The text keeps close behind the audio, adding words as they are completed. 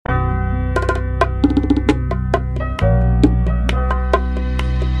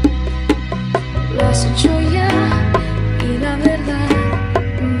has hecho ya y la verdad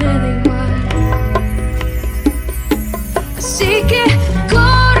me da igual. Así que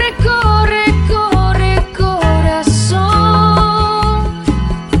corre, corre, corre, corazón.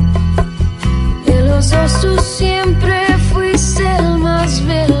 De los dos tú siempre fuiste el más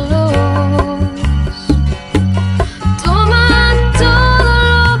veloz. Toma todo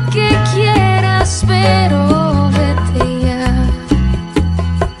lo que quieras, pero vete ya,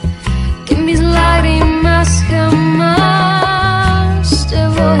 que mis lágrimas jamás te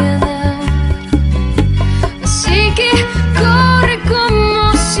voy a dar. Así que corre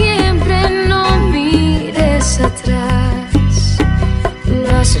como siempre, no mires atrás. Lo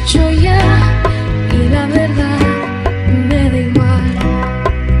has hecho ya y la verdad me da igual.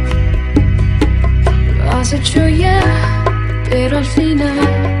 Lo has hecho ya, pero al final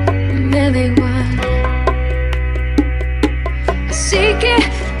me da igual. Así que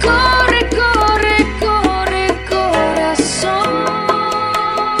corre, corre, corre, corazón.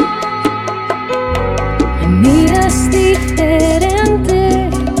 Me miras diferente,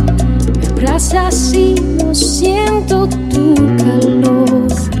 me abrazas y no siento tu calor.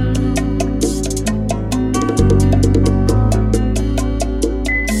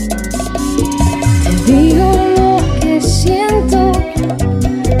 Te digo lo que siento,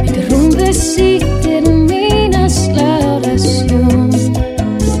 me interrumpes y terminas la oración.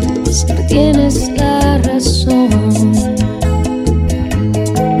 Siempre tienes la razón.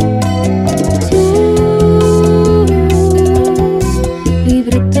 Tú,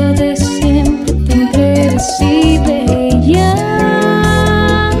 libreto de siempre tan predecible, ya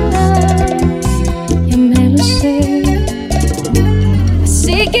me lo sé.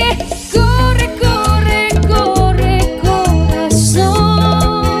 Así que corre, corre, corre, corazón.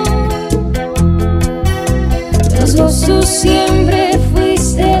 Los dos tú siempre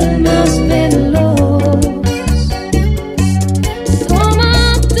fuiste el más veloz. Toma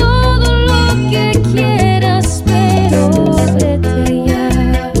todo lo que quieras, pero vete ya,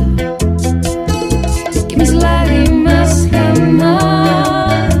 que mis lágrimas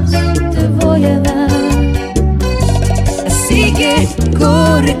jamás te voy a dar. Así que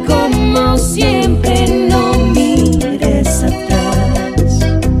corre como siempre, no mires atrás.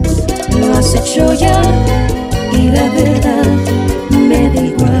 Lo has hecho ya y la verdad me da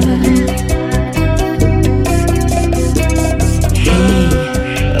igual. Hey,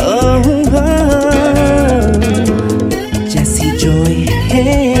 oh, oh, Jazzy Joy,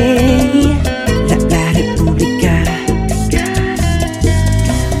 hey, la República.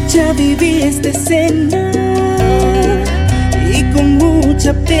 Ya viví esta escena y con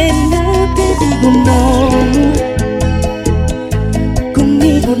mucha pena te digo no,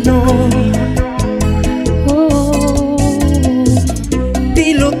 conmigo no. Oh,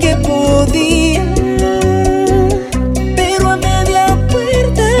 Di lo que podía, pero a media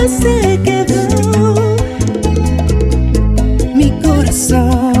puerta se quedó mi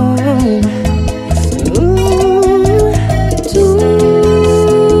corazón. tú,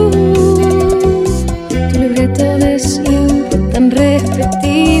 tu libreto de siempre tan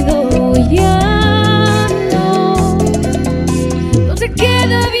repetido, ya no te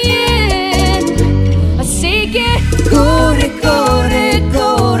queda bien. Así que corre, corre,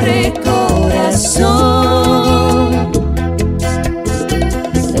 corre, corazón.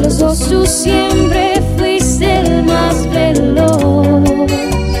 De los dos tú siempre fuiste el más veloz.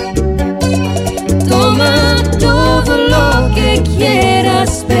 Toma todo lo que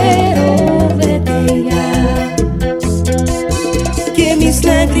quieras, pero vete ya, Que mis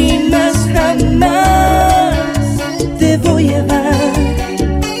lágrimas jamás te voy a dar.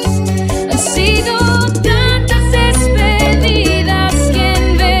 han sido tantas despedidas que en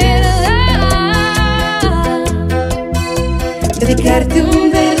verdad dedicarte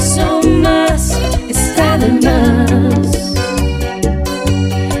un verso más está de más.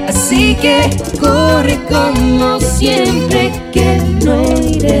 Así que corre como siempre, que no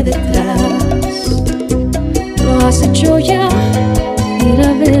iré detrás. Lo has hecho ya y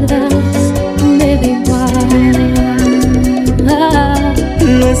la verdad me da igual.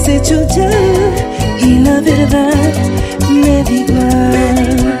 Lo has hecho ya y la verdad me da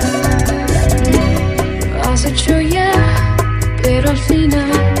igual. Lo has hecho ya, pero al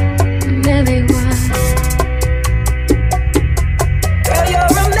final me da igual. Girl,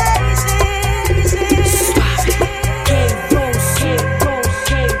 you're amazing.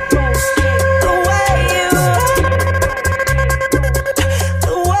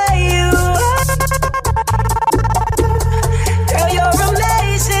 The way you girl, you're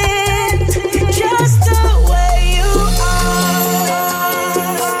amazing. Just the way you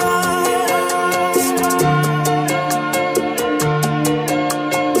are.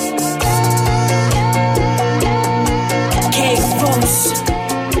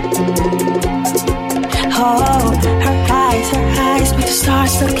 Oh, her eyes with the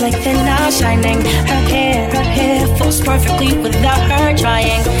stars look like they're not shining. Her hair falls perfectly without her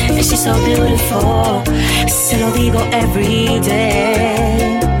trying. And she's so beautiful, se lo digo every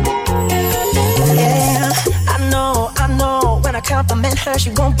day. Yeah, I know, when I compliment her, she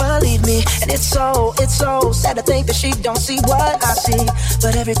won't believe me. And it's so sad to think that she don't see what I see.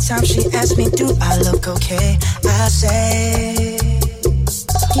 But every time she asks me, do I look okay, I say,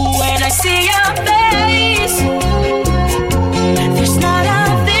 when I see your face, there's not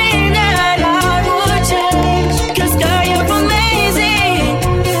a thing that I would change. 'Cause girl, you're amazing,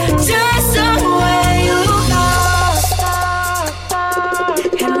 just the way you are.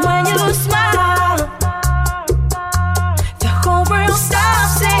 And when you smile, the whole world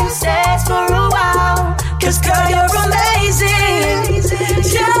stops and stares for a while. 'Cause girl, you're amazing,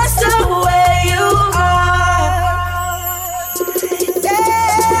 just the way you are.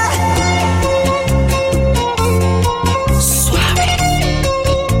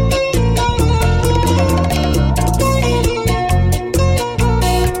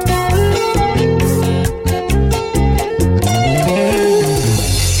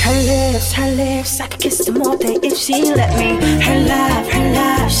 Her lips, I could kiss them all day if she let me. Her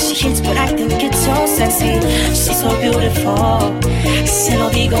laugh, she hits but I think it's so sexy. She's so beautiful, se lo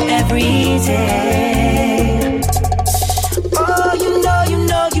digo every day. Oh, you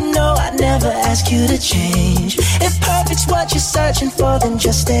know, I'd never ask you to change. If perfect's what you're searching for, then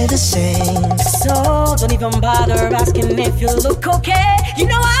just stay the same. So don't even bother asking if you look okay. You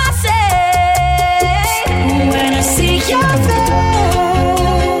know I say, when I see your face,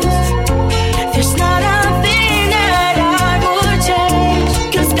 there's not a thing that I would change.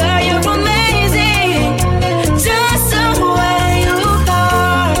 'Cause girl, you're amazing, just the way you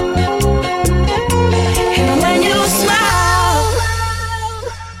are. And when you smile,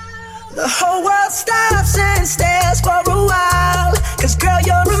 the whole world stops and stares for a while. 'Cause girl,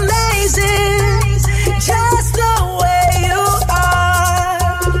 you're amazing, just the way you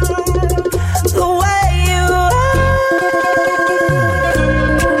are. The way you are.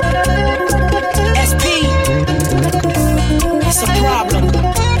 SP, it's a problem.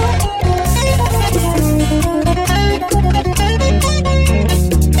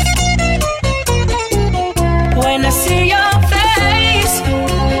 When I see your face,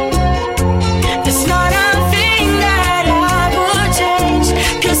 there's not a thing that I would change.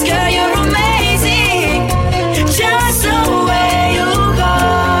 'Cause girl, you're amazing, just the way you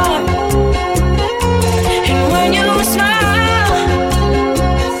are. And when you smile,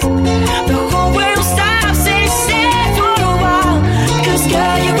 the whole world stops and stares for a while. 'Cause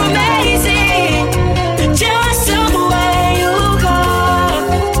girl, you're amazing, just the way you are.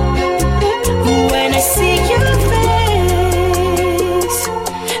 When I see your face,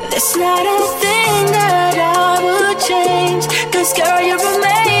 there's not a thing that I would change. 'Cause girl, you're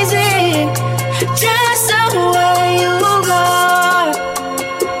amazing, just the way you are.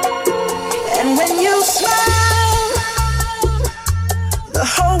 And when you smile, the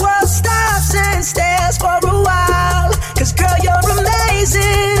whole world stops and stares for a while. 'Cause girl, you're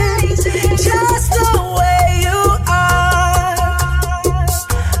amazing, just the way you are.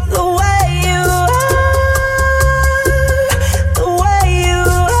 The way you are. The way you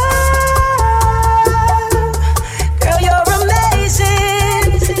are. Girl, you're amazing,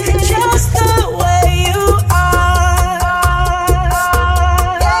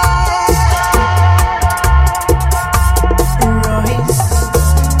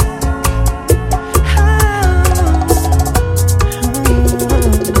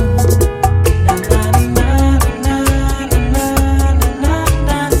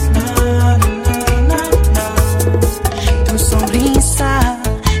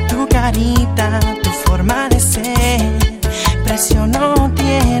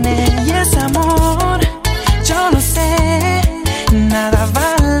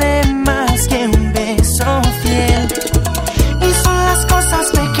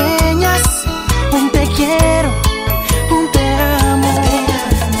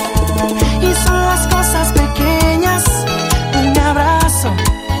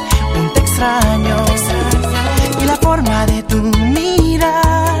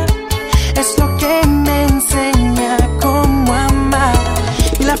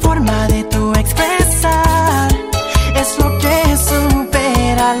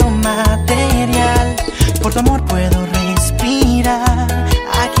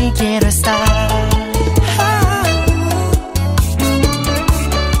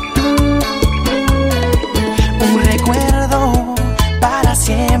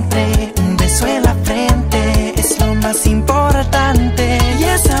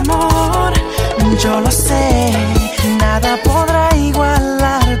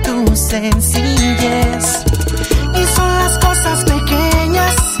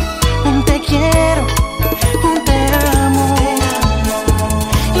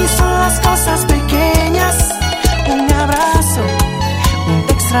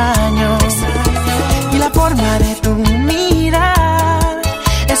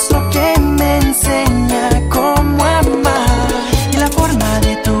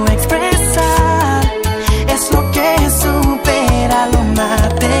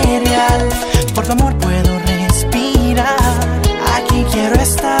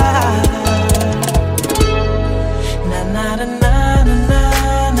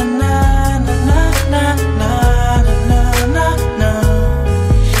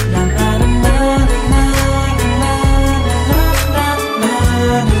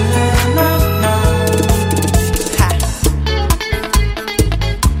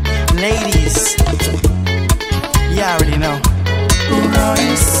 ladies. You already know.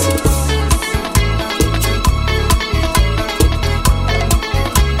 Royce.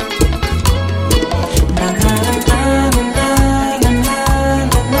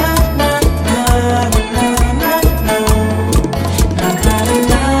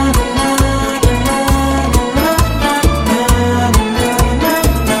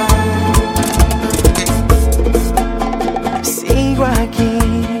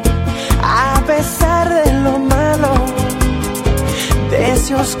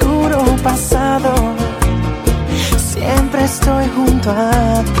 Oscuro pasado, siempre estoy junto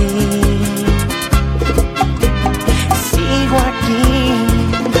a ti. Sigo aquí,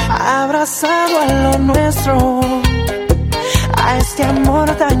 abrazado a lo nuestro, a este amor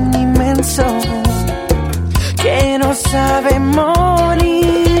tan inmenso que no sabe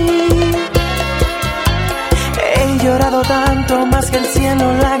morir. He llorado tanto, más que el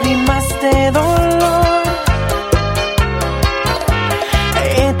cielo, lágrimas de dolor.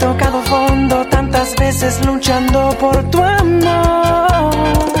 He tocado fondo tantas veces luchando por tu amor.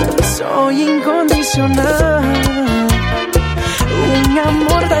 Soy incondicional, un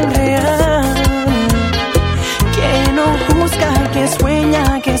amor tan real que no juzga, que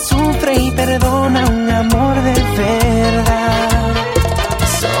sueña, que sufre y perdona, un amor de verdad.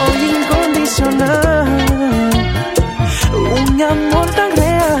 Soy incondicional, un amor tan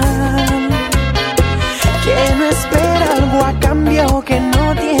real que no espera algo a cambio, que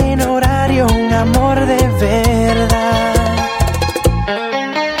no tiene horario, un amor de verdad.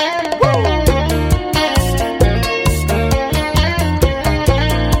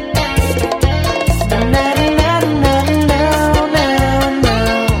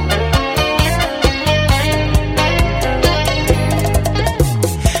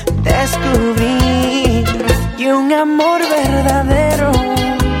 Descubrí que un amor verdadero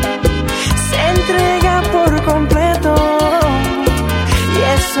se entrega por completo, y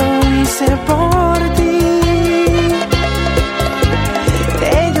eso hice por ti.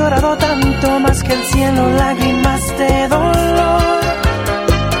 He llorado tanto, más que el cielo, lágrimas de dolor.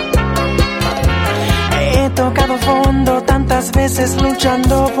 He tocado fondo tantas veces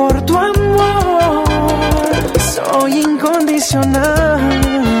luchando por tu amor. Soy incondicional,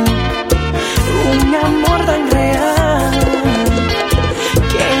 un amor tan real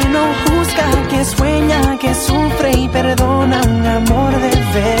que no juzga, que sueña, que sufre y perdona, un amor de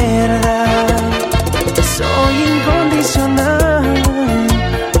verdad. Soy incondicional,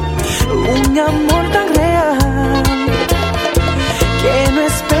 un amor tan real que no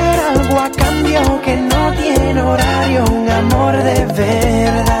espera algo a cambio, que no tiene horario, un amor de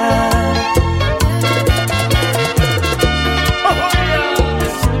verdad.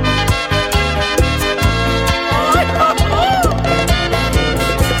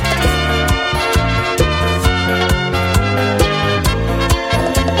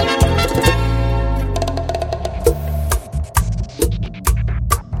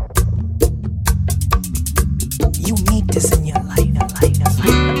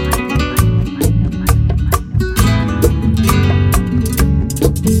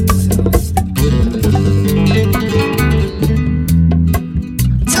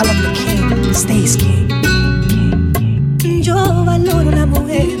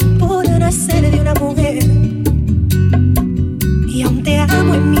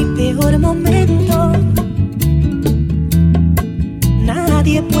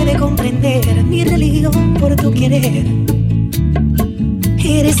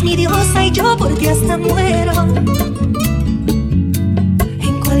 Eres mi diosa y yo por ti hasta muero.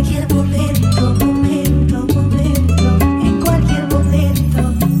 En cualquier momento, en cualquier momento.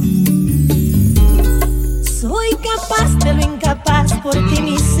 Soy capaz de lo incapaz por ti,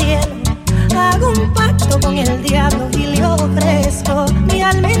 mi cielo. Hago un pacto con el diablo y le ofrezco mi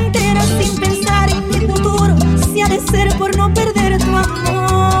alma entera sin pensar en mi futuro, si ha de ser por no perder tu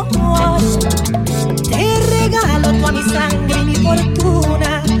amor. Te regalo toda mi sangre y mi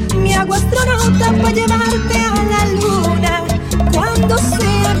fortuna, mi agua astronauta para llevarte a la luna. Cuando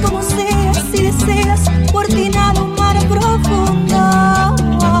sea, como sea, si deseas, por ti nado un mar profundo.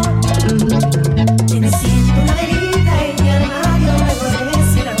 Te enciendo una velita en mi armario, luego de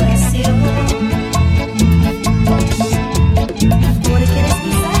la oración. Porque eres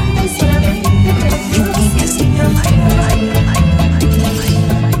mi sangre y solamente te Señor.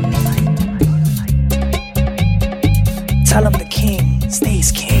 Tell him the king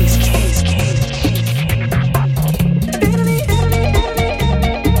stays king.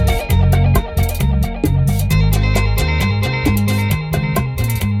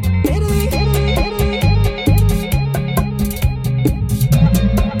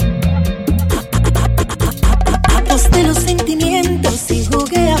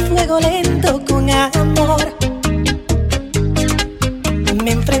 con amor.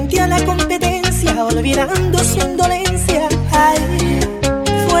 Me enfrenté a la competencia, olvidando su indolencia. Ay,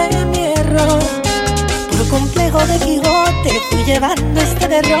 fue mi error. Por complejo de Quijote fui llevando este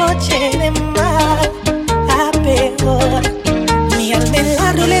derroche de mal a peor. Mi alma en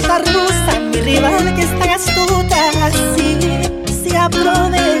la ruleta rusa, mi rival que es tan astuta, así se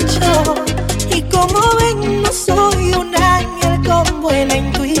aprovechó. Y como ven, no soy un ángel con buena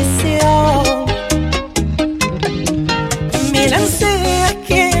intuición. Me lancé a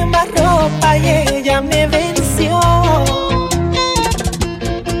quemar ropa y ella me venció.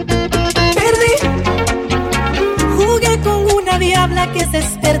 Perdí, jugué con una diabla que se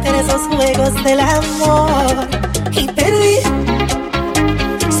experta en esos juegos del amor. Y perdí,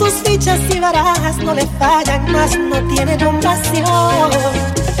 sus fichas y barajas no le fallan, más no tiene compasión.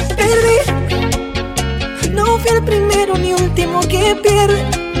 Perdí, no fui el primero ni último que pierde.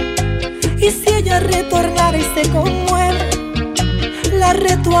 Y si ella retornara y se conmueve, la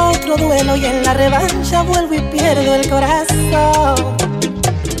reto a otro duelo y en la revancha vuelvo y pierdo el corazón.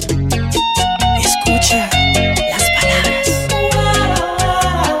 Escucha las palabras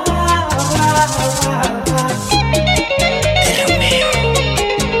de Romeo.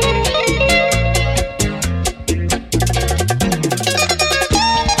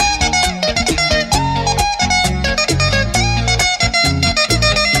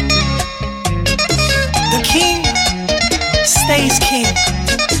 The king stays king.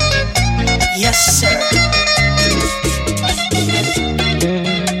 Yes, sir.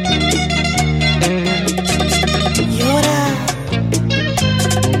 Llora.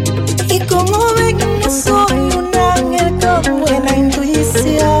 Y como ven, no soy un ángel con buena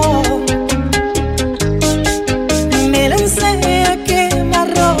intuición. Me lancé a quemar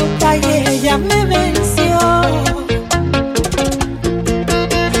ropa y ella me venció.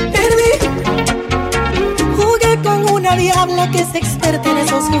 Perdí, jugué con una diabla que es experta en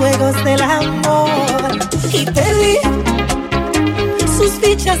esos juegos del amor. Y perdí, sus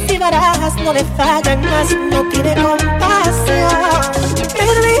fichas y barajas no le fallan, más no tiene compasión.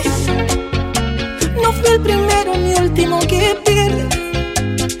 Perdí, no fui el primero ni último que pierde.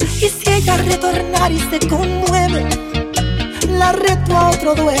 Y si ella retornar y se conmueve, la reto a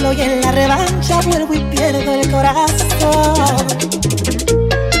otro duelo y en la revancha vuelvo y pierdo el corazón.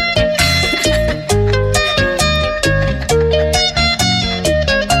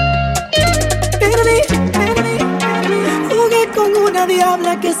 Una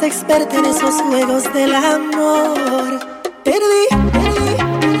diabla que es experta en esos juegos del amor. Perdí,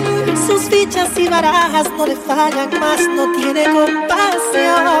 sus fichas y barajas no le fallan, más no tiene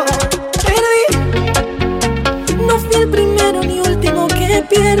compasión. Perdí, no fui el primero ni último que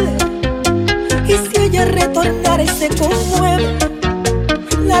pierde. Y si ella retornara y se conmueve,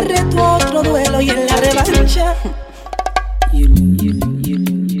 la reto a otro duelo y en la revancha